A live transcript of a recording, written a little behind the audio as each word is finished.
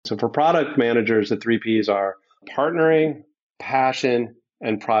So for product managers, the three Ps are partnering, passion,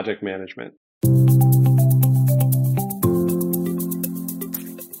 and project management.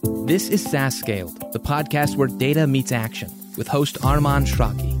 This is SaaS Scaled, the podcast where data meets action, with host Arman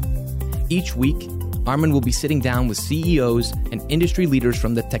Shraki. Each week, Arman will be sitting down with CEOs and industry leaders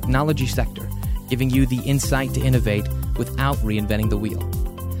from the technology sector, giving you the insight to innovate without reinventing the wheel.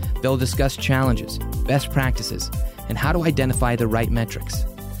 They'll discuss challenges, best practices, and how to identify the right metrics.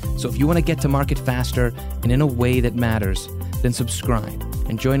 So if you want to get to market faster and in a way that matters, then subscribe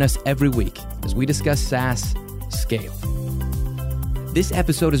and join us every week as we discuss SaaS Scaled. This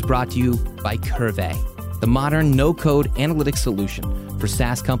episode is brought to you by Curve, the modern no-code analytics solution for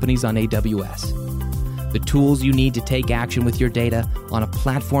SaaS companies on AWS. The tools you need to take action with your data on a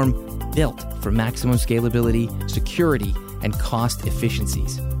platform built for maximum scalability, security, and cost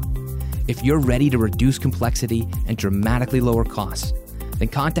efficiencies. If you're ready to reduce complexity and dramatically lower costs, then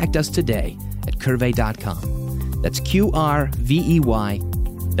contact us today at curvey.com. That's QRVEY.com.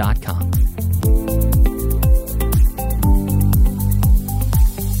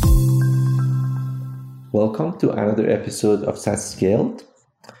 Welcome to another episode of SaaS Scaled.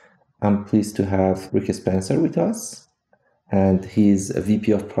 I'm pleased to have Rick Spencer with us, and he's a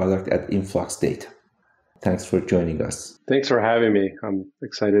VP of Product at InfluxData. Thanks for joining us. Thanks for having me. I'm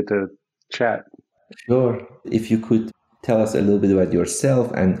excited to chat. Sure. If you could tell us a little bit about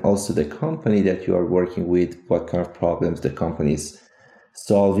yourself and also the company that you are working with, what kind of problems the company is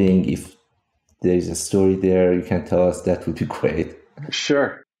solving. If there is a story there you can tell us, that would be great.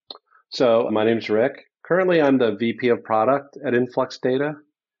 Sure. So my name's Rick. Currently, I'm the VP of Product at InfluxData.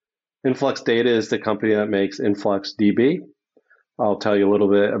 InfluxData is the company that makes InfluxDB. I'll tell you a little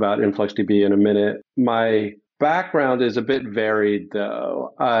bit about InfluxDB in a minute. My background is a bit varied,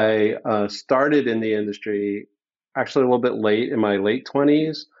 though. I started in the industry actually a little bit late, in my late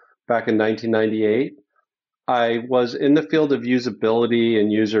 20s, back in 1998. I was in the field of usability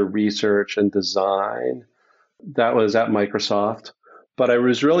and user research and design. That was at Microsoft. But I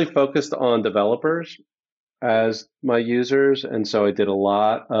was really focused on developers as my users. And so I did a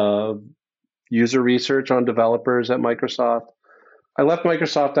lot of user research on developers at Microsoft. I left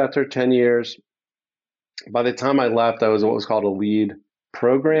Microsoft after 10 years. By the time I left, I was what was called a lead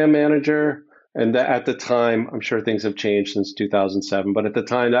program manager. And at the time, I'm sure things have changed since 2007, but at the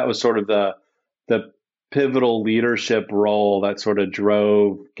time, that was sort of the pivotal leadership role that sort of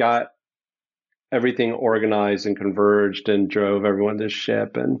got everything organized and converged and drove everyone to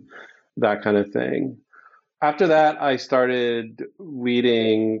ship and that kind of thing. After that, I started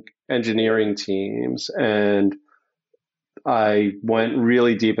leading engineering teams, and I went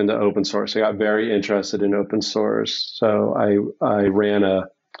really deep into open source. I got very interested in open source. So I ran a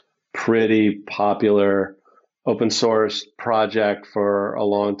pretty popular open source project for a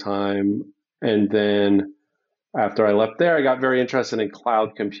long time. And then after I left there, I got very interested in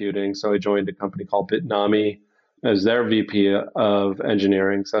cloud computing. So I joined a company called Bitnami as their VP of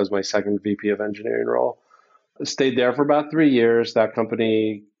engineering. So that was my second VP of engineering role. I stayed there for about 3 years. That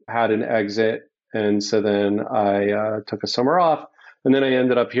company had an exit. And so then I took a summer off. And then I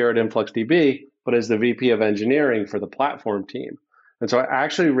ended up here at InfluxDB, but as the VP of engineering for the platform team. And so I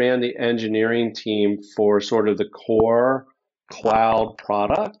actually ran the engineering team for sort of the core cloud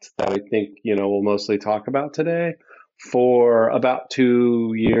product that I think, we'll mostly talk about today for about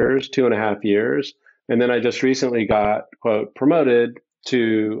 2 years, 2.5 years. And then I just recently got, quote, promoted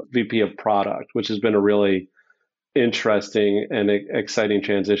to VP of product, which has been a really interesting and exciting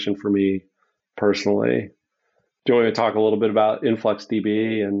transition for me personally. Do you want me to talk a little bit about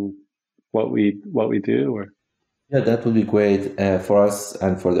InfluxDB and what we do? Or? Yeah, that would be great for us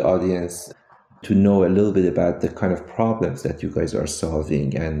and for the audience to know a little bit about the kind of problems that you guys are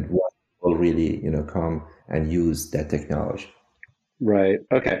solving and what will really, come and use that technology. Right.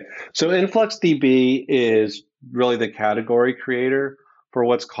 Okay. So InfluxDB is really the category creator for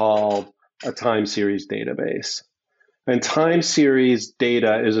what's called a time series database. And time series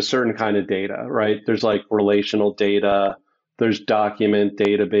data is a certain kind of data, right? There's like relational data, there's document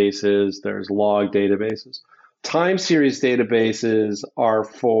databases, there's log databases. Time series databases are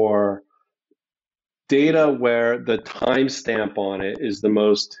for data where the timestamp on it is the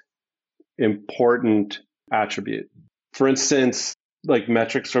most important attribute. For instance, like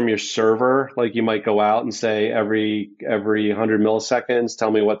metrics from your server, like you might go out and say every 100 milliseconds, tell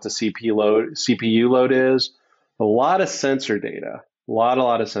me what the CPU load is. A lot of sensor data, a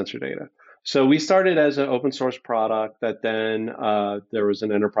lot of sensor data. So we started as an open source product that then there was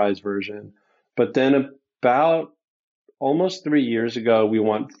an enterprise version. But then about almost 3 years ago, we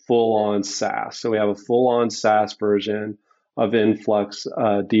went full on SaaS. So we have a full on SaaS version of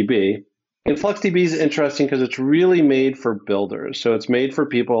InfluxDB. InfluxDB is interesting because it's really made for builders. So it's made for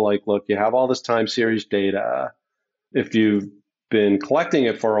people like, look, you have all this time series data. If you've been collecting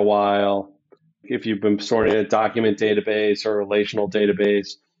it for a while, if you've been storing a document database or a relational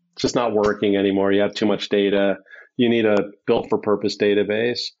database, it's just not working anymore. You have too much data. You need a built for purpose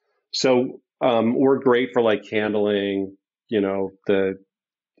database. So we're great for like handling, the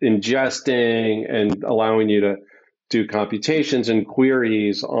ingesting and allowing you to do computations and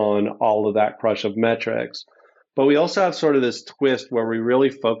queries on all of that crush of metrics. But we also have sort of this twist where we really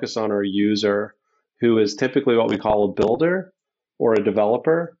focus on our user, who is typically what we call a builder or a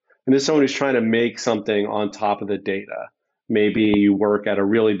developer. And this is someone who's trying to make something on top of the data. Maybe you work at a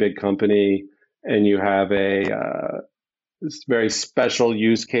really big company and you have a very special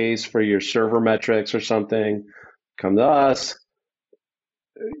use case for your server metrics or something. Come to us.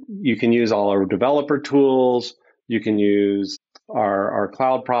 You can use all our developer tools. You can use our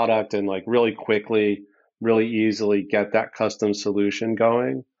cloud product and like really quickly, really easily get that custom solution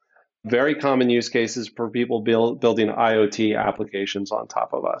going. Very common use cases for people building IoT applications on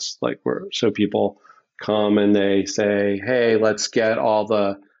top of us. So people come and they say, hey, let's get all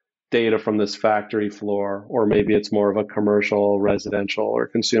the data from this factory floor, or maybe it's more of a commercial, residential, or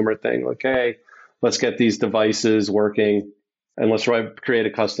consumer thing. Like, hey, let's get these devices working and let's create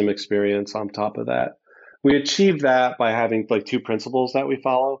a custom experience on top of that. We achieve that by having like two principles that we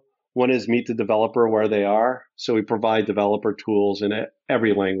follow. One is meet the developer where they are. So we provide developer tools in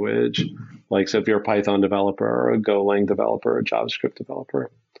every language. Like, so if you're a Python developer or a Golang developer or a JavaScript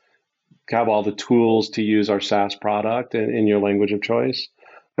developer, have all the tools to use our SaaS product in your language of choice.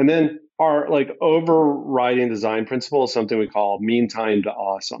 And then our like overriding design principle is something we call mean time to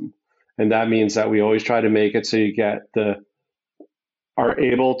awesome. And that means that we always try to make it so you are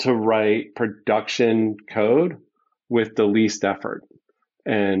able to write production code with the least effort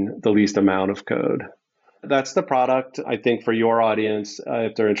and the least amount of code. That's the product, I think, for your audience,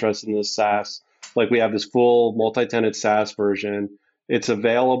 if they're interested in this SaaS. Like, we have this full multi-tenant SaaS version. It's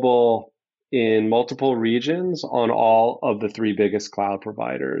available in multiple regions on all of the three biggest cloud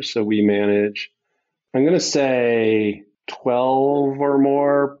providers. So we manage, I'm going to say 12 or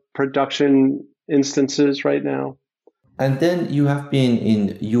more production instances right now. And then you have been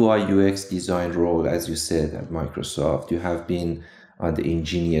in UI UX design role, as you said, at Microsoft. You have been on the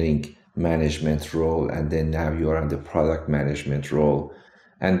engineering management role, and then now you are on the product management role.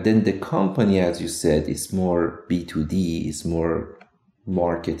 And then the company, as you said, is more B2D, is more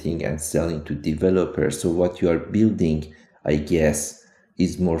marketing and selling to developers. So what you are building, I guess,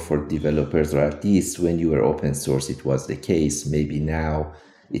 is more for developers, or at least when you were open source, it was the case. Maybe now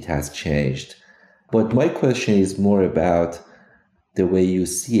it has changed. But my question is more about the way you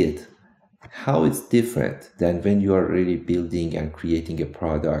see it, how it's different than when you are really building and creating a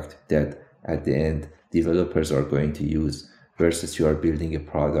product that at the end developers are going to use versus you are building a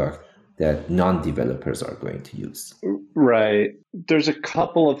product that non-developers are going to use. Right. There's a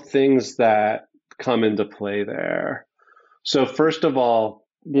couple of things that come into play there. So first of all,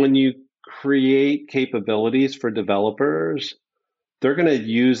 when you create capabilities for developers, they're going to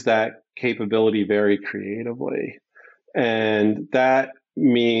use that capability very creatively. And that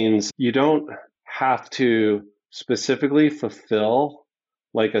means you don't have to specifically fulfill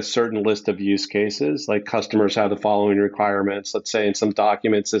like a certain list of use cases. Like, customers have the following requirements. Let's say in some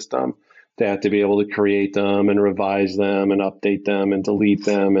document system, they have to be able to create them and revise them and update them and delete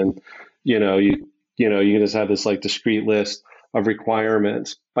them. And, you can just have this like discrete list of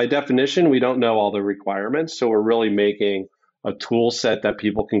requirements. By definition, we don't know all the requirements. So we're really making a tool set that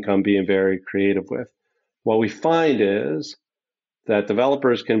people can come being very creative with. What we find is that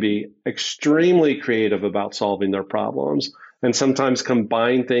developers can be extremely creative about solving their problems and sometimes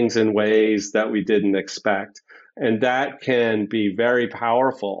combine things in ways that we didn't expect. And that can be very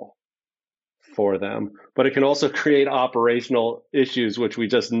powerful for them, but it can also create operational issues, which we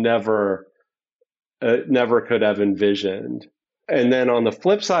just never could have envisioned. And then on the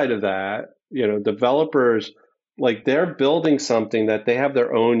flip side of that, developers, like, they're building something that they have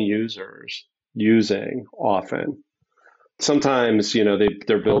their own users using often. Sometimes,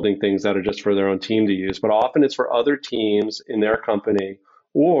 they're building things that are just for their own team to use, but often it's for other teams in their company,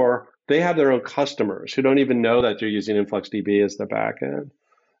 or they have their own customers who don't even know that they're using InfluxDB as the backend.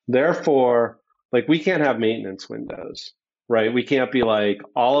 Therefore, like, we can't have maintenance windows, right? We can't be like,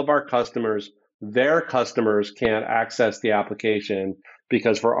 all of our customers, their customers can't access the application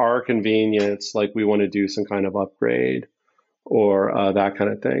because for our convenience, like, we want to do some kind of upgrade or that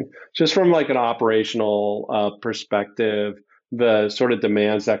kind of thing. Just from like an operational perspective, the sort of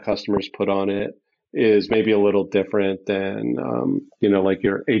demands that customers put on it is maybe a little different than, like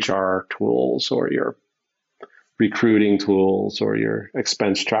your HR tools or your recruiting tools or your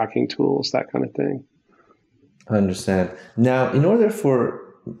expense tracking tools, that kind of thing. I understand. Now, in order for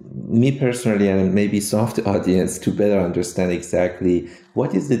me personally and maybe some of the audience to better understand exactly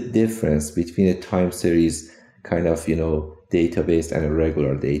what is the difference between a time series kind of, database and a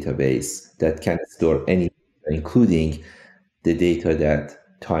regular database that can store any, including the data that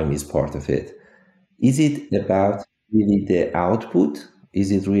time is part of it. Is it about really the output?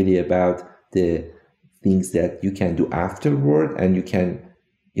 Is it really about the things that you can do afterward and you can,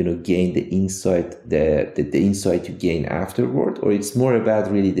 gain the insight, the insight you gain afterward? Or it's more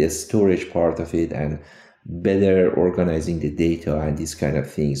about really the storage part of it and better organizing the data and these kind of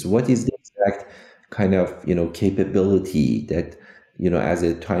things? What is the exact kind of, capability that, as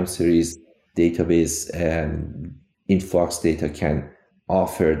a time series database, InfluxData can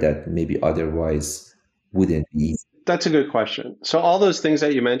offer that maybe otherwise wouldn't be? That's a good question. So all those things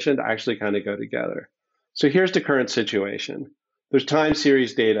that you mentioned actually kind of go together. So here's the current situation. There's time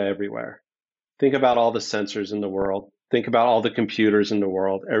series data everywhere. Think about all the sensors in the world. Think about all the computers in the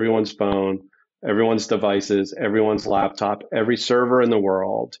world, everyone's phone, everyone's devices, everyone's laptop, every server in the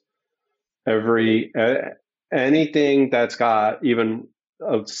world, every anything that's got even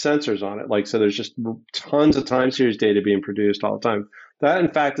of sensors on it. Like, so there's just tons of time series data being produced all the time. That,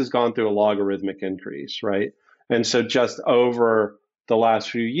 in fact, has gone through a logarithmic increase, right? And so just over the last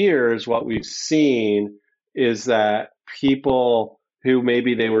few years, what we've seen is that people who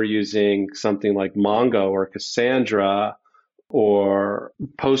maybe they were using something like Mongo or Cassandra or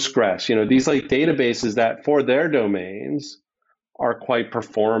Postgres, these like databases that for their domains are quite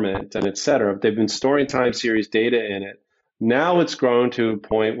performant and et cetera. They've been storing time series data in it. Now it's grown to a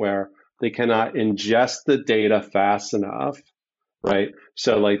point where they cannot ingest the data fast enough, right?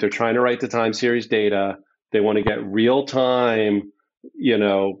 So like they're trying to write the time series data. They want to get real time,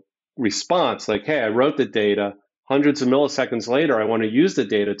 response. Like, hey, I wrote the data. Hundreds of milliseconds later, I want to use the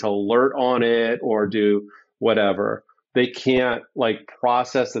data to alert on it or do whatever. They can't like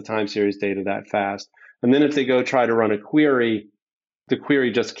process the time series data that fast. And then if they go try to run a query, the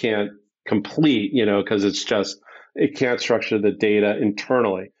query just can't complete, because it can't structure the data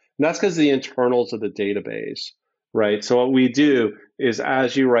internally. And that's because the internals of the database, right? So what we do is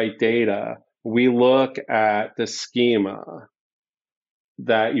as you write data, we look at the schema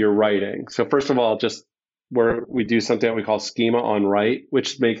that you're writing. So first of all, just where we do something that we call schema on write,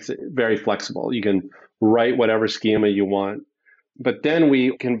 which makes it very flexible. You can write whatever schema you want. But then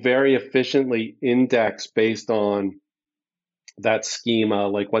we can very efficiently index based on that schema,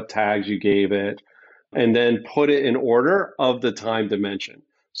 like what tags you gave it, and then put it in order of the time dimension.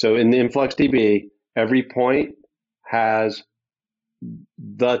 So in the InfluxDB, every point has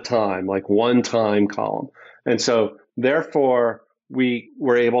the time, like one time column. And so therefore, we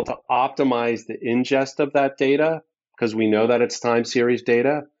were able to optimize the ingest of that data because we know that it's time series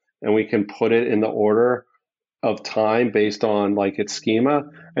data, and we can put it in the order of time based on like its schema.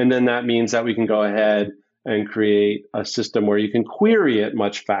 And then that means that we can go ahead and create a system where you can query it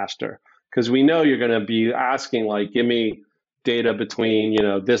much faster because we know you're going to be asking like, give me data between,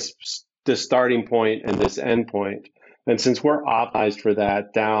 this starting point and this end point. And since we're optimized for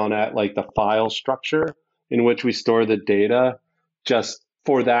that down at like the file structure in which we store the data, just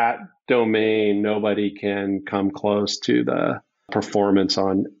for that domain, nobody can come close to the performance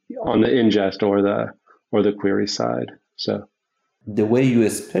on the ingest or the query side. So the way you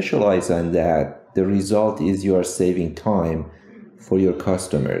specialize on that, the result is you are saving time for your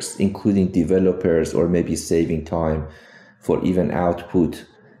customers, including developers, or maybe saving time for even output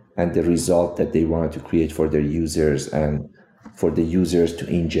and the result that they wanted to create for their users, and for the users to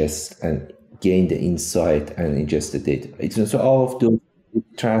ingest and gain the insight and ingest the data. So all of those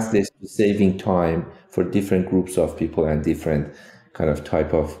translates to saving time for different groups of people and different kind of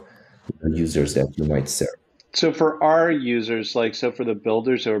type of users that you might serve. So for our users, like, so for the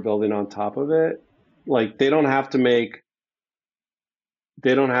builders who are building on top of it, like they don't have to make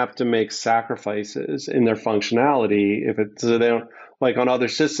sacrifices in their functionality if it, so they don't, like on other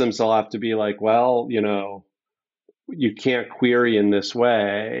systems, they'll have to be like, well, you can't query in this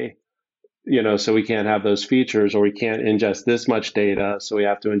way, so we can't have those features, or we can't ingest this much data, so we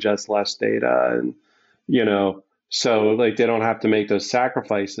have to ingest less data. And, so like they don't have to make those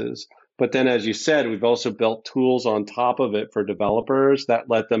sacrifices. But then, as you said, we've also built tools on top of it for developers that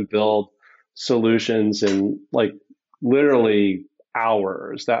let them build solutions in like literally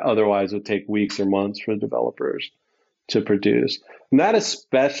hours that otherwise would take weeks or months for developers to produce. And that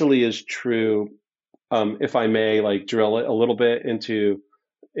especially is true, if I may, like drill it a little bit into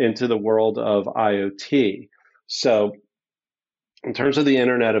into the world of IoT. So in terms of the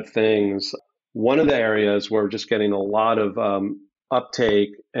Internet of Things, one of the areas where we're just getting a lot of uptake,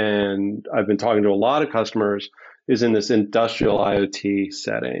 and I've been talking to a lot of customers, is in this industrial IoT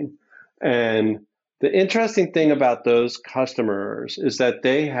setting. And the interesting thing about those customers is that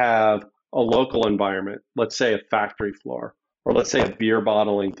they have a local environment, let's say a factory floor, or let's say a beer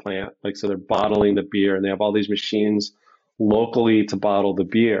bottling plant. Like, so they're bottling the beer and they have all these machines locally to bottle the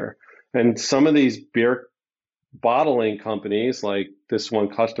beer. And some of these beer bottling companies, like this one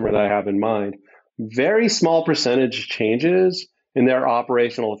customer that I have in mind, very small percentage changes in their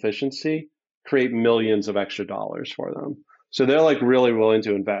operational efficiency create millions of extra dollars for them. So they're like really willing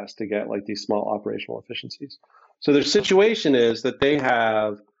to invest to get like these small operational efficiencies. So their situation is that they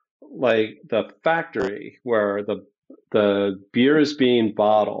have like the factory where the beer is being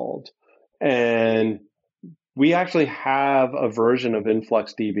bottled, and we actually have a version of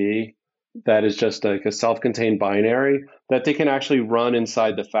InfluxDB that is just like a self-contained binary that they can actually run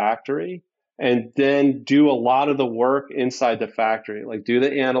inside the factory and then do a lot of the work inside the factory, like do the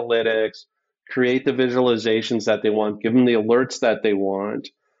analytics, create the visualizations that they want, give them the alerts that they want.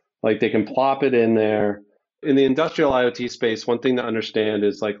 Like they can plop it in there. In the industrial IoT space, one thing to understand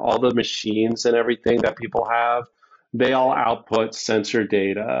is like all the machines and everything that people have, they all output sensor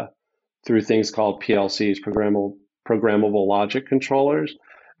data through things called PLCs, programmable logic controllers.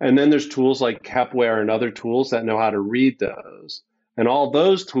 And then there's tools like Kepware and other tools that know how to read those. And all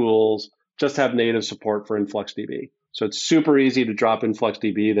those tools just have native support for InfluxDB. So it's super easy to drop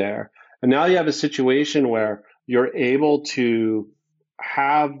InfluxDB there. And now you have a situation where you're able to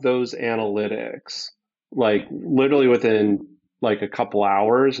have those analytics like literally within like a couple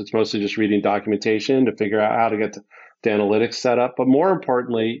hours. It's mostly just reading documentation to figure out how to get the analytics set up. But more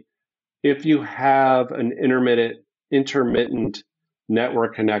importantly, if you have an intermittent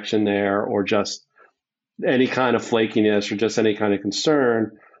network connection there, or just any kind of flakiness or just any kind of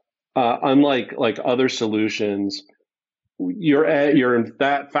concern, unlike like other solutions, your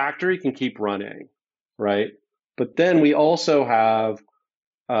that factory can keep running, right? But then we also have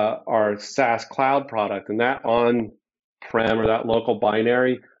our SaaS cloud product, and that on-prem or that local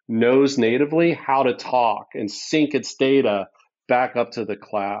binary knows natively how to talk and sync its data back up to the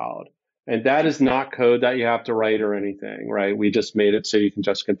cloud. And that is not code that you have to write or anything, right? We just made it so you can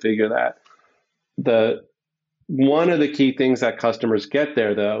just configure that. One of the key things that customers get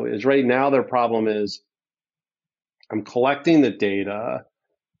there, though, is right now their problem is I'm collecting the data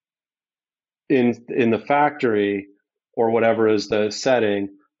in the factory or whatever is the setting,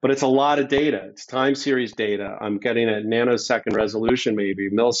 but it's a lot of data. It's time series data. I'm getting at nanosecond resolution, maybe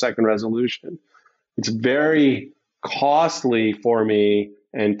millisecond resolution. It's very costly for me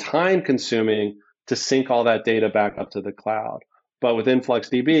and time consuming to sync all that data back up to the cloud. But with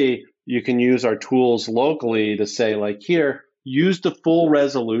InfluxDB, you can use our tools locally to say, like, here, use the full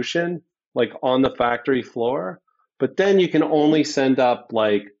resolution, like on the factory floor, but then you can only send up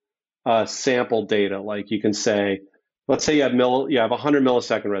like sample data. Like you can say, let's say you have 100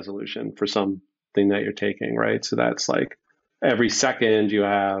 millisecond resolution for something that you're taking, right? So that's like every second you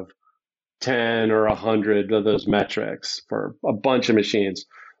have 10 or 100 of those metrics for a bunch of machines.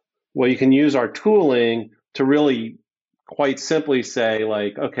 Well, you can use our tooling to really quite simply say,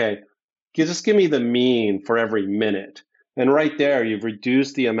 like, okay, just give me the mean for every minute. And right there, you've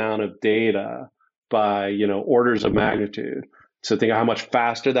reduced the amount of data by, orders of magnitude. So think of how much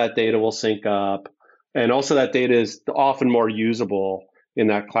faster that data will sync up. And also that data is often more usable in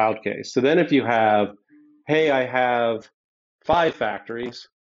that cloud case. So then if you have, hey, I have 5 factories,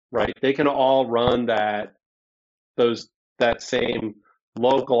 right? They can all run that same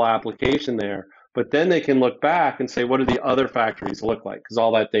local application there, but then they can look back and say, what do the other factories look like? Because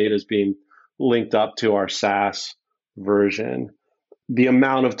all that data is being linked up to our SaaS version. The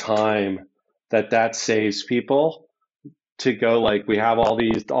amount of time that saves people to go, like, we have all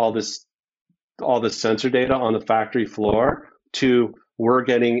this sensor data on the factory floor, to we're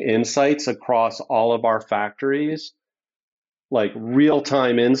getting insights across all of our factories, like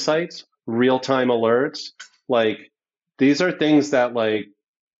real-time insights, real-time alerts. Like, these are things that, like,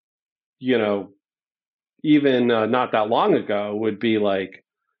 even not that long ago would be like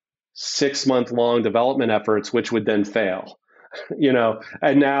 6-month long development efforts, which would then fail,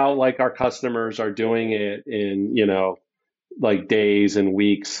 and now like our customers are doing it in, like days and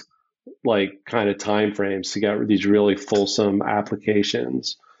weeks, like kind of time frames to get these really fulsome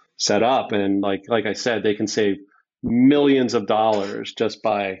applications set up. And like I said, they can save millions of dollars just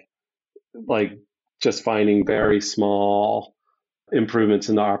by like just finding very small improvements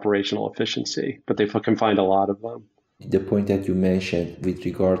in the operational efficiency, but they can find a lot of them. the point that you mentioned with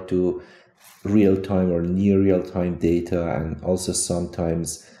regard to real-time or near real-time data, and also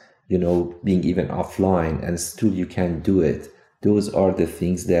sometimes, being even offline and still you can do it. Those are the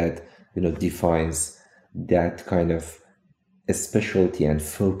things that, defines that kind of a specialty and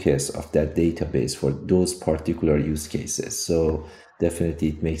focus of that database for those particular use cases. So definitely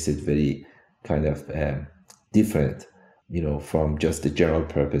it makes it very kind of different, from just the general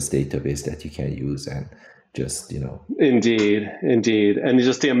purpose database that you can use and just, Indeed. And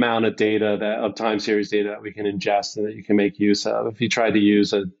just the amount of data of time series data that we can ingest and that you can make use of. If you tried to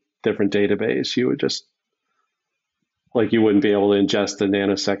use a different database, you would just, you wouldn't be able to ingest the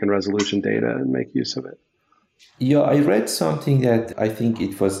nanosecond resolution data and make use of it. Yeah, I read something that I think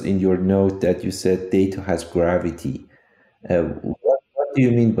it was in your note that you said data has gravity. What do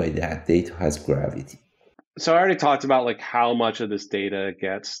you mean by that? Data has gravity. So I already talked about how much of this data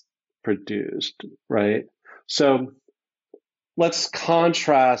gets produced, right? So let's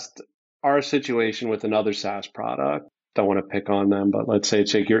contrast our situation with another SaaS product. Don't want to pick on them, but let's say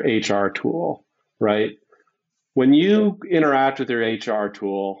it's like your HR tool, right? When you interact with your HR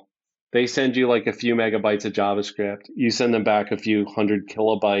tool, they send you a few megabytes of JavaScript. You send them back a few hundred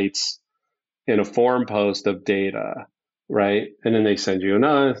kilobytes in a form post of data, right? And then they send you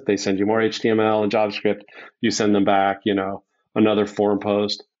more HTML and JavaScript. You send them back, another form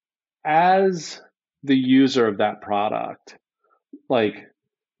post. As the user of that product,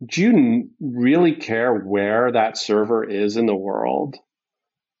 do you really care where that server is in the world?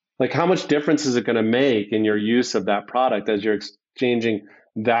 How much difference is it going to make in your use of that product as you're exchanging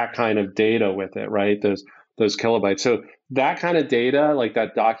that kind of data with it, right? Those kilobytes. So that kind of data,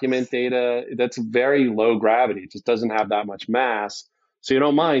 that document data, that's very low gravity. It just doesn't have that much mass. So you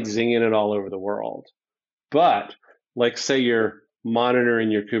don't mind zinging it all over the world. But say you're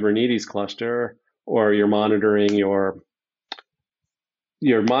monitoring your Kubernetes cluster, or you're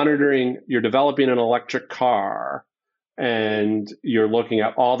developing an electric car, and you're looking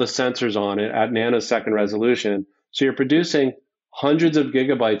at all the sensors on it at nanosecond resolution. So you're producing hundreds of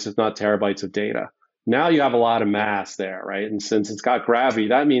gigabytes, if not terabytes of data. Now you have a lot of mass there, right? And since it's got gravity,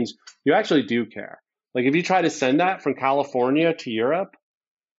 that means you actually do care. If you try to send that from California to Europe,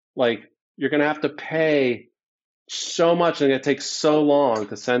 you're going to have to pay so much, and it takes so long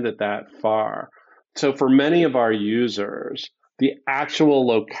to send it that far. So for many of our users, the actual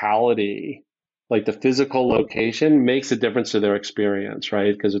locality, the physical location, makes a difference to their experience,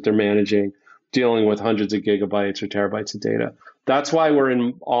 right? Because if they're dealing with hundreds of gigabytes or terabytes of data. That's why we're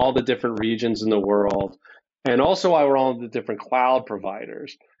in all the different regions in the world, and also why we're all in the different cloud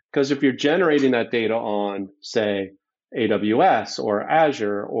providers. Because if you're generating that data on, say, AWS or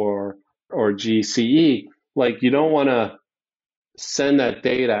Azure or GCE, you don't want to send that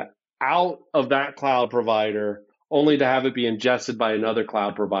data out of that cloud provider only to have it be ingested by another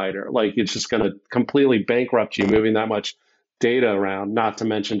cloud provider. It's just going to completely bankrupt you moving that much data around, not to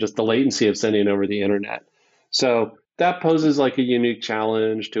mention just the latency of sending it over the internet. So that poses a unique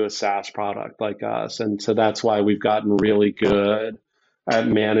challenge to a SaaS product like us. And so that's why we've gotten really good at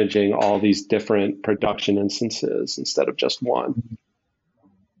managing all these different production instances instead of just one.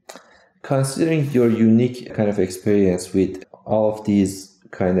 Considering your unique kind of experience with all of these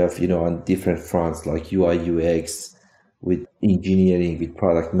kind of, on different fronts like UI, UX, with engineering, with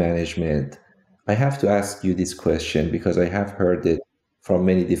product management, I have to ask you this question because I have heard it from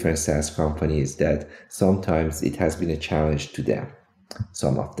many different SaaS companies that sometimes it has been a challenge to them,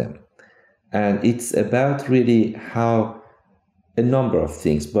 some of them. And it's about really how a number of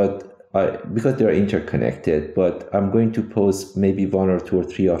things, but because they're interconnected, but I'm going to pose maybe one or two or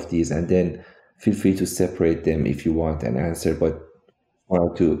three of these, and then feel free to separate them if you want an answer, but I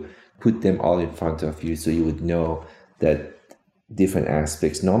want to put them all in front of you so you would know that different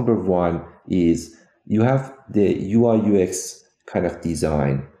aspects. Number one is you have the UI UX kind of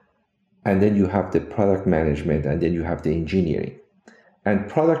design, and then you have the product management, and then you have the engineering. And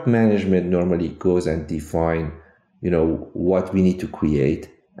product management normally goes and define, what we need to create,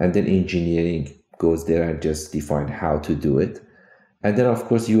 and then engineering goes there and just define how to do it. And then of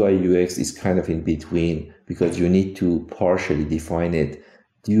course UI UX is kind of in between because you need to partially define it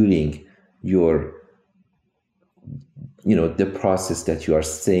during your the process that you are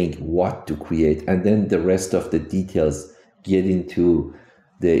saying what to create, and then the rest of the details get into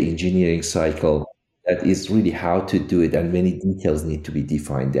the engineering cycle. That is really how to do it, and many details need to be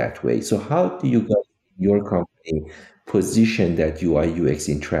defined that way. So how do you guys, your company, position that UI UX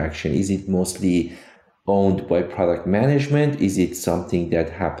interaction? Is it mostly owned by product management? Is it something that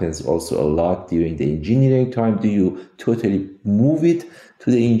happens also a lot during the engineering time? Do you totally move it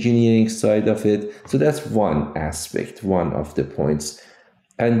to the engineering side of it? So that's one aspect, one of the points.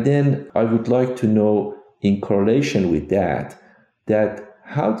 And then I would like to know, in correlation with that, that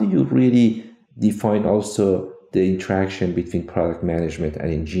how do you really define also the interaction between product management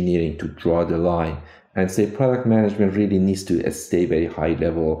and engineering to draw the line and say product management really needs to stay very high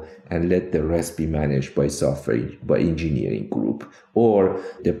level and let the rest be managed by by engineering group, or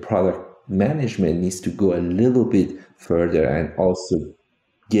the product management needs to go a little bit further and also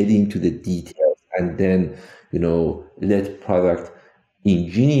get into the details and then let product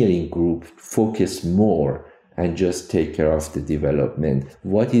engineering group focus more and just take care of the development.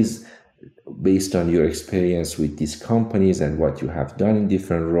 What is, based on your experience with these companies and what you have done in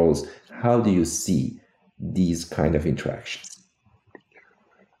different roles, how do you see these kind of interactions?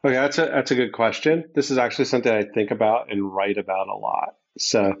 Okay, that's a good question. This is actually something I think about and write about a lot.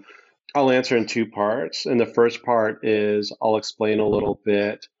 So I'll answer in two parts. And the first part is I'll explain a little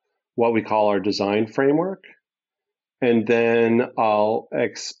bit what we call our design framework. And then I'll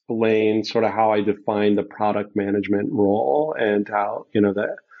explain sort of how I define the product management role and how,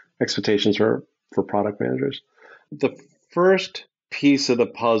 the expectations for product managers. The first piece of the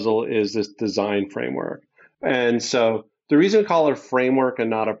puzzle is this design framework. And so the reason we call it a framework and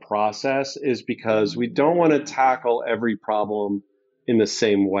not a process is because we don't want to tackle every problem in the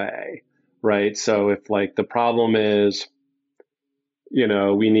same way, right? So if like the problem is,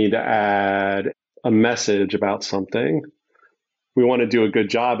 we need to add a message about something, we want to do a good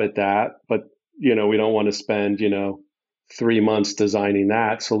job at that, but we don't want to spend 3 months designing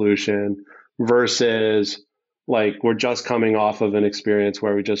that solution versus like we're just coming off of an experience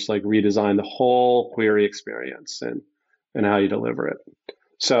where we just like redesign the whole query experience and how you deliver it.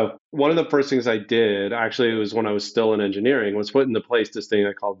 So one of the first things I did, actually, it was when I was still in engineering, was put into place this thing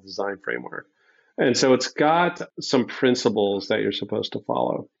I call the design framework. And so it's got some principles that you're supposed to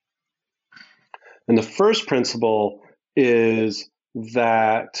follow. And the first principle is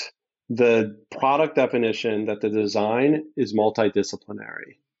that the product definition, that the design is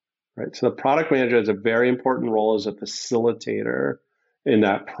multidisciplinary, right? So the product manager has a very important role as a facilitator in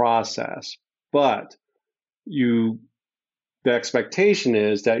that process. But the expectation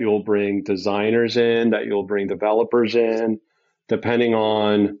is that you'll bring designers in, that you'll bring developers in, depending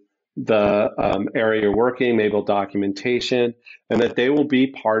on the area you're working, maybe documentation, and that they will be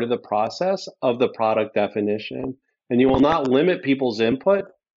part of the process of the product definition. And you will not limit people's input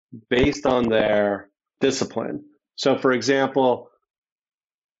based on their discipline. So for example,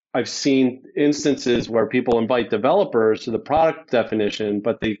 I've seen instances where people invite developers to the product definition,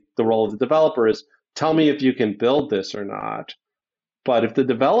 but the role of the developer is tell me if you can build this or not. But if the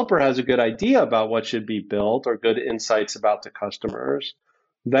developer has a good idea about what should be built or good insights about the customers,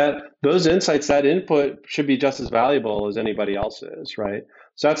 that those insights, that input should be just as valuable as anybody else's, right?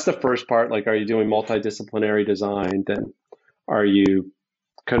 So that's the first part. Like, are you doing multidisciplinary design? Then are you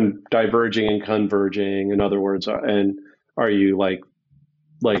diverging and converging? In other words, and are you like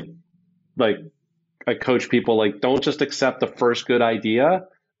I coach people, like, don't just accept the first good idea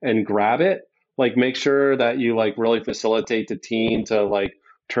and grab it. Like, make sure that you like really facilitate the team to like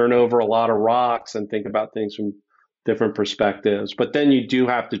turn over a lot of rocks and think about things from different perspectives. But then you do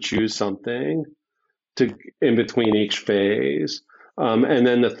have to choose something to in between each phase. And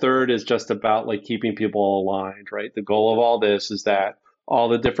then the third is just about like keeping people aligned, right? The goal of all this is that all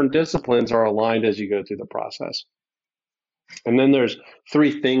the different disciplines are aligned as you go through the process. And then there's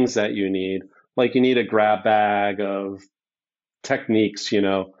three things that you need. Like, you need a grab bag of techniques,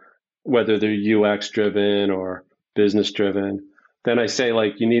 whether they're UX driven or business driven. Then I say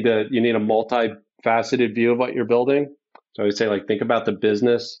like you need a multifaceted view of what you're building. So I would say like think about the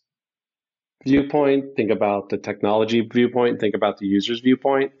business viewpoint, think about the technology viewpoint, think about the user's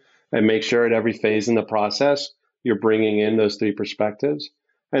viewpoint, and make sure at every phase in the process you're bringing in those three perspectives.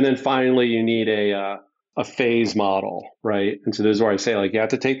 And then finally, you need a phase model, right? And so this is where I say like you have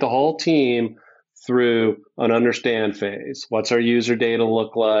to take the whole team through an understand phase. What's our user data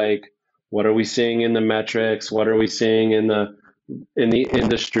look like? What are we seeing in the metrics? What are we seeing in the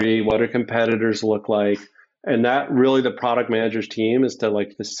industry? What do competitors look like? And that really, the product manager's team is to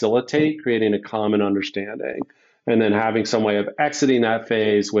like facilitate creating a common understanding, and then having some way of exiting that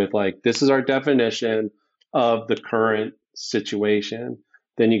phase with like, this is our definition of the current situation.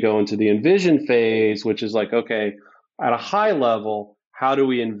 Then you go into the envision phase, which is like, okay, at a high level, how do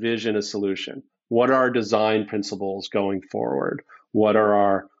we envision a solution? What are our design principles going forward?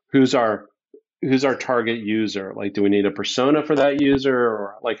 Who's our who's our target user? Like, do we need a persona for that user,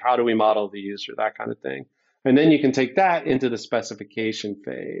 or like how do we model the user, that kind of thing. And then you can take that into the specification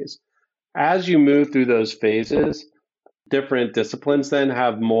phase. As you move through those phases, different disciplines then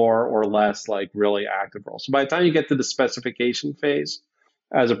have more or less like really active roles. So by the time you get to the specification phase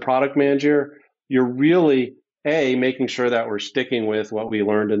as a product manager, you're really making sure that we're sticking with what we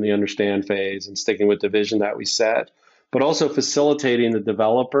learned in the understand phase and sticking with the vision that we set, but also facilitating the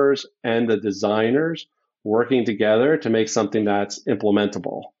developers and the designers working together to make something that's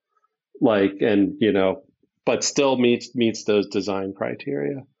implementable, like, and but still meets those design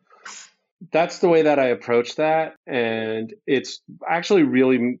criteria. That's the way that I approach that. And it's actually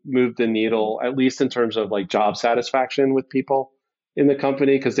really moved the needle, at least in terms of like job satisfaction with people in the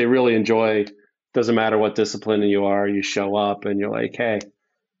company, because they really enjoy, doesn't matter what discipline you are, you show up and you're like, hey,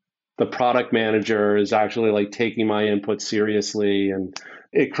 the product manager is actually like taking my input seriously. And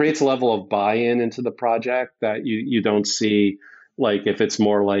it creates a level of buy-in into the project that you don't see, like if it's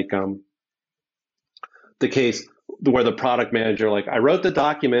more like the case where the product manager, like, I wrote the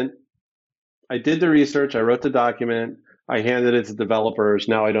document, I did the research, I wrote the document, I handed it to developers.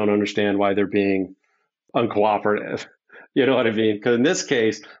 Now I don't understand why they're being uncooperative. You know what I mean? Because in this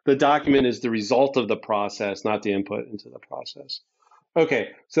case, the document is the result of the process, not the input into the process. Okay,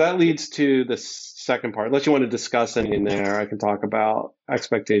 so that leads to the second part. Unless you want to discuss anything there, I can talk about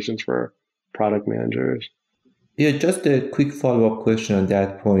expectations for product managers. Yeah, just a quick follow-up question on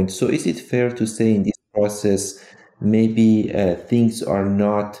that point. So is it fair to say in this process, maybe things are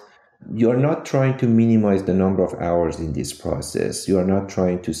not, you're not trying to minimize the number of hours in this process. You are not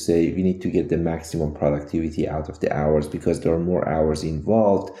trying to say we need to get the maximum productivity out of the hours because there are more hours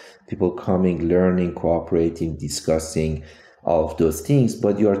involved, people coming, learning, cooperating, discussing all of those things,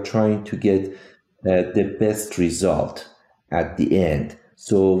 but you are trying to get the best result at the end.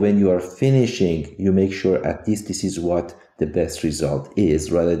 So when you are finishing, you make sure at least this is what the best result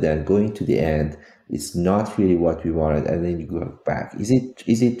is, rather than going to the end. It's not really what we wanted, and then you go back. Is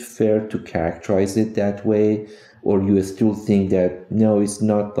it fair to characterize it that way, or you still think that no, it's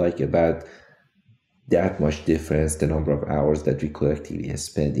not like about that much difference the number of hours that we collectively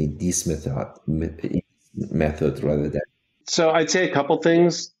spend in this method rather than So I'd say a couple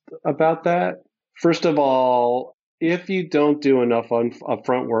things about that. First of all, if you don't do enough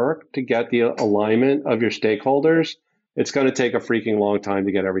upfront work to get the alignment of your stakeholders, it's going to take a freaking long time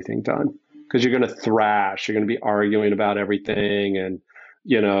to get everything done, because you're going to thrash, you're going to be arguing about everything, and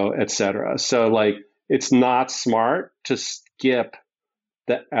et cetera. So like, it's not smart to skip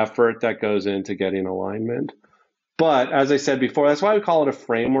the effort that goes into getting alignment. But as I said before, that's why we call it a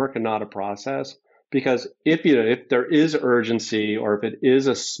framework and not a process. Because if there is urgency, or if it is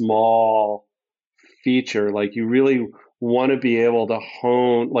a small feature, like, you really want to be able to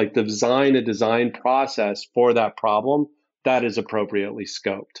hone, like, design a design process for that problem that is appropriately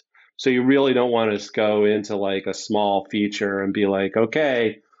scoped. So you really don't want to go into like a small feature and be like,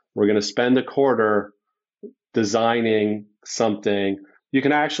 okay, we're going to spend a quarter designing something. You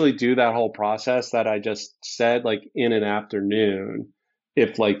can actually do that whole process that I just said, like, in an afternoon,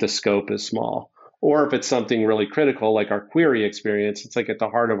 if like the scope is small. Or if it's something really critical, like our query experience, it's like at the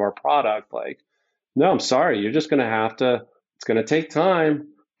heart of our product. Like, no, I'm sorry, you're just going to have to, it's going to take time,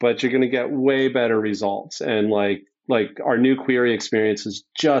 but you're going to get way better results. And like our new query experience is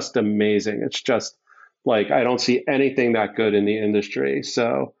just amazing. It's just like, I don't see anything that good in the industry.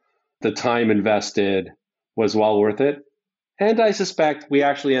 So the time invested was well worth it. And I suspect we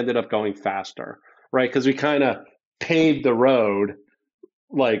actually ended up going faster, right? Because we kind of paved the road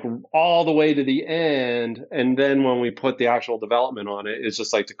like all the way to the end. And then when we put the actual development on it, it's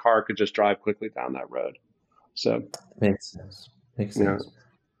just like the car could just drive quickly down that road. So, makes sense. Makes yeah. sense.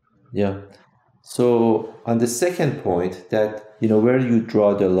 Yeah. So on the second point, that where you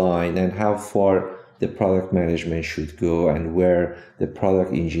draw the line and how far the product management should go and where the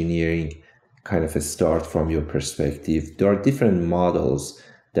product engineering kind of start from your perspective, there are different models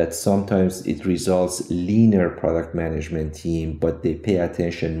that sometimes it results leaner product management team, but they pay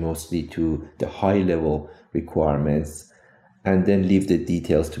attention mostly to the high level requirements and then leave the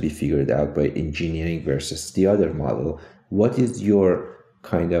details to be figured out by engineering versus the other model. What is your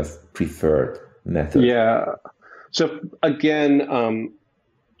kind of preferred method? Yeah. So again,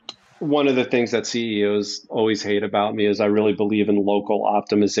 one of the things that CEOs always hate about me is I really believe in local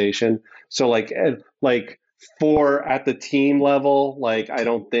optimization. So like for at the team level, like, I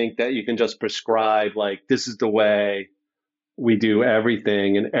don't think that you can just prescribe like, this is the way we do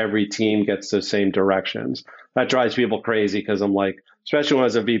everything and every team gets the same directions. That drives people crazy, because I'm like, especially when I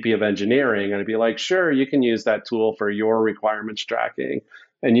was a VP of engineering, I'd be like, sure, you can use that tool for your requirements tracking.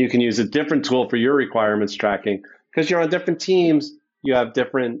 And you can use a different tool for your requirements tracking because you're on different teams. You have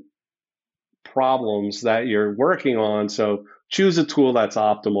different problems that you're working on. So choose a tool that's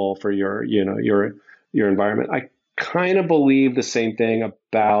optimal for your environment. I kind of believe the same thing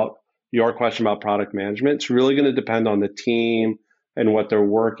about your question about product management. It's really going to depend on the team and what they're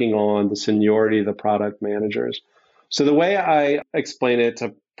working on, the seniority of the product managers. So the way I explain it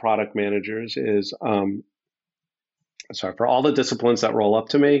to product managers is, sorry, for all the disciplines that roll up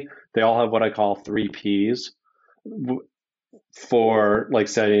to me, they all have what I call 3 Ps for like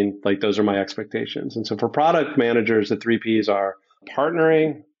setting, like those are my expectations. And so for product managers, the 3 Ps are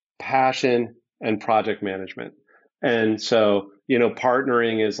partnering, passion, and project management. And so,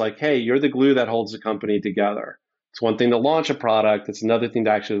 partnering is like, hey, you're the glue that holds the company together. It's one thing to launch a product. It's another thing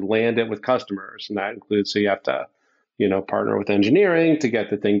to actually land it with customers. And that includes, so you have to, partner with engineering to get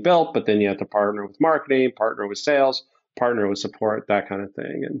the thing built, but then you have to partner with marketing, partner with sales, partner with support, that kind of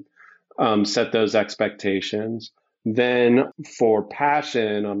thing, and set those expectations. Then for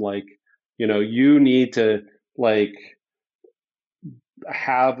passion, I'm like, you need to like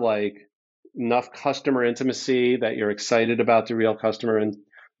have like enough customer intimacy that you're excited about the real customer and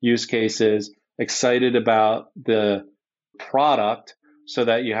use cases, excited about the product so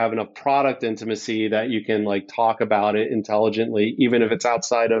that you have enough product intimacy that you can like talk about it intelligently, even if it's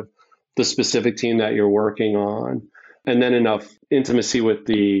outside of the specific team that you're working on. And then enough intimacy with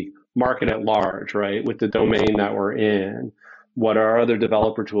the market at large, right? With the domain that we're in. What are other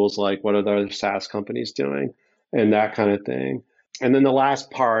developer tools like? What are the other SaaS companies doing? And that kind of thing. And then the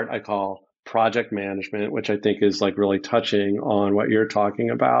last part I call project management, which I think is like really touching on what you're talking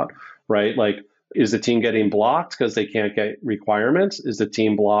about, right? Like, is the team getting blocked because they can't get requirements? Is the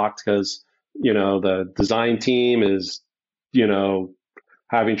team blocked because, the design team is,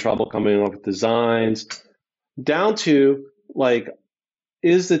 having trouble coming up with designs? Down to like,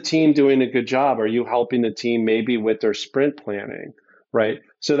 is the team doing a good job? Are you helping the team maybe with their sprint planning, right?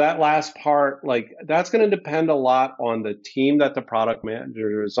 So that last part, like that's going to depend a lot on the team that the product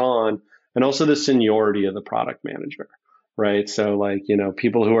manager is on and also the seniority of the product manager, right? So like,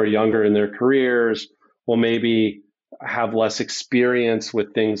 people who are younger in their careers will maybe have less experience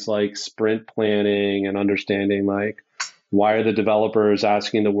with things like sprint planning and understanding like why are the developers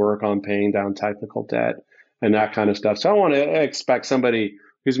asking to work on paying down technical debt and that kind of stuff. So I want to expect somebody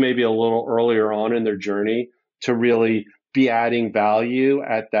who's maybe a little earlier on in their journey to really be adding value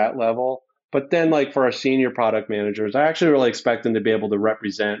at that level. But then like for our senior product managers, I actually really expect them to be able to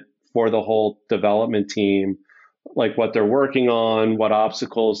represent for the whole development team, like what they're working on, what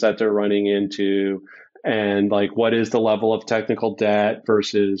obstacles that they're running into, and like what is the level of technical debt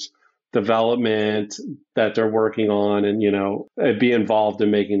versus development that they're working on, and be involved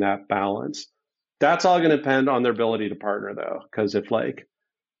in making that balance. That's all going to depend on their ability to partner though, because if like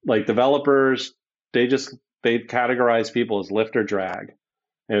developers, they categorize people as lift or drag,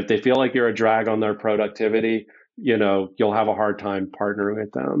 and if they feel like you're a drag on their productivity, you'll have a hard time partnering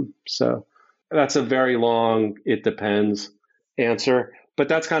with them. So that's a very long it depends answer, but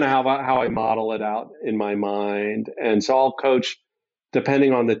that's kind of how I model it out in my mind. And so I'll coach,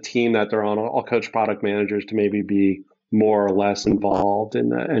 depending on the team that they're on, I'll coach product managers to maybe be more or less involved in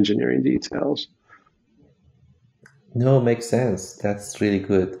the engineering details. No, makes sense. That's really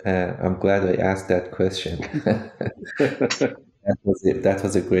good. I'm glad I asked that question. That was it. That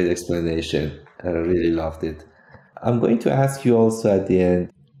was a great explanation. I really loved it. I'm going to ask you also at the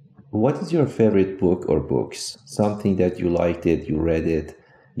end, what is your favorite book or books? Something that you liked it, you read it,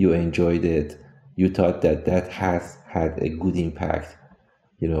 you enjoyed it, you thought that that has had a good impact,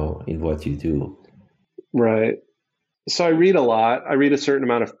 in what you do. Right. So I read a lot. I read a certain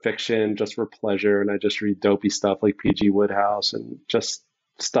amount of fiction just for pleasure, and I just read dopey stuff like P.G. Woodhouse and just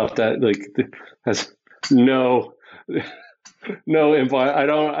stuff that like has no no info. I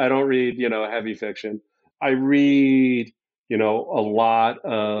don't read, heavy fiction. I read, a lot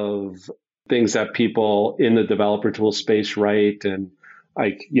of things that people in the developer tool space write, and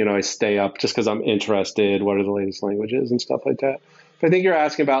I stay up just because I'm interested. What are the latest languages and stuff like that. But I think you're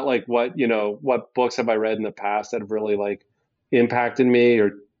asking about like what books have I read in the past that have really like impacted me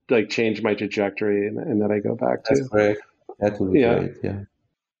or like changed my trajectory, and that I go back That's to. correct. That would be Yeah, great. Yeah.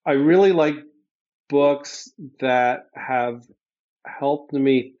 I really like books that have helped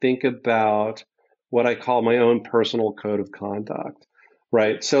me think about what I call my own personal code of conduct,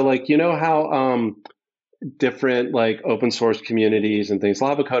 right? So like, how different like open source communities and things will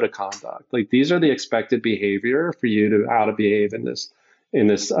have a code of conduct. Like these are the expected behavior for you to how to behave in this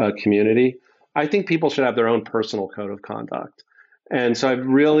community. I think people should have their own personal code of conduct. And so I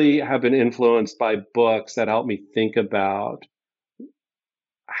really have been influenced by books that help me think about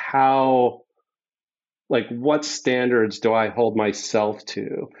how, like, what standards do I hold myself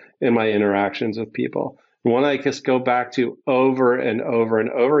to in my interactions with people? And one I just go back to over and over and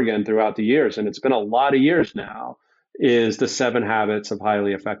over again throughout the years, and it's been a lot of years now, is the 7 habits of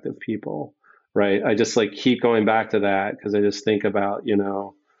highly effective people, right? I just like keep going back to that because I just think about,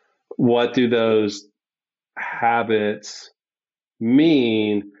 what do those habits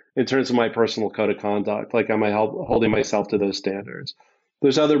mean in terms of my personal code of conduct? Like, am I holding myself to those standards?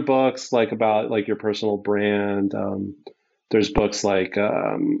 There's other books like about like your personal brand. There's books like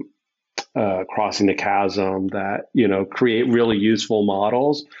Crossing the Chasm that, create really useful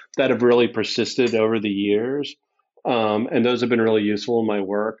models that have really persisted over the years. And those have been really useful in my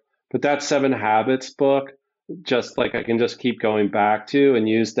work. But that 7 Habits book, just like I can just keep going back to and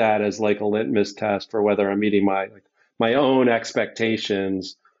use that as like a litmus test for whether I'm meeting my own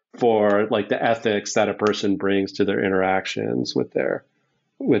expectations for like the ethics that a person brings to their interactions with their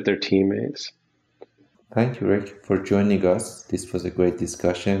teammates. Thank you, Rick, for joining us. This was a great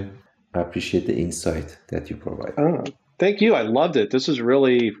discussion. I appreciate the insight that you provide. Oh, thank you. I loved it. This was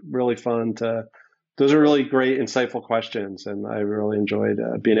really, really fun those are really great, insightful questions. And I really enjoyed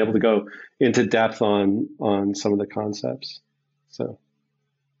being able to go into depth on some of the concepts. So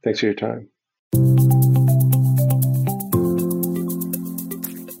thanks for your time.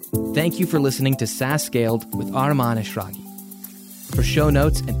 Thank you for listening to SaaS Scaled with Arman Eshraghi. For show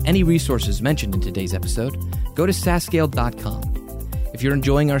notes and any resources mentioned in today's episode, go to saasscaled.com. If you're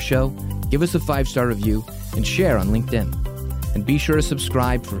enjoying our show, give us a 5-star review and share on LinkedIn. And be sure to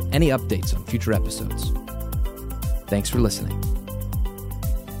subscribe for any updates on future episodes. Thanks for listening.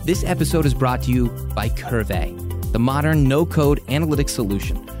 This episode is brought to you by Curve, the modern no-code analytics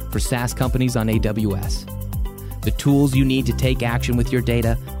solution for SaaS companies on AWS. The tools you need to take action with your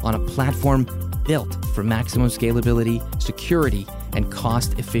data on a platform built for maximum scalability, security, and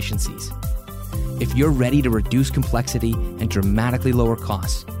cost efficiencies. If you're ready to reduce complexity and dramatically lower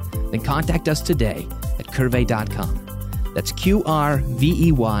costs, then contact us today at curvey.com. That's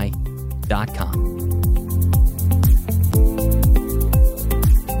QRVEY.com.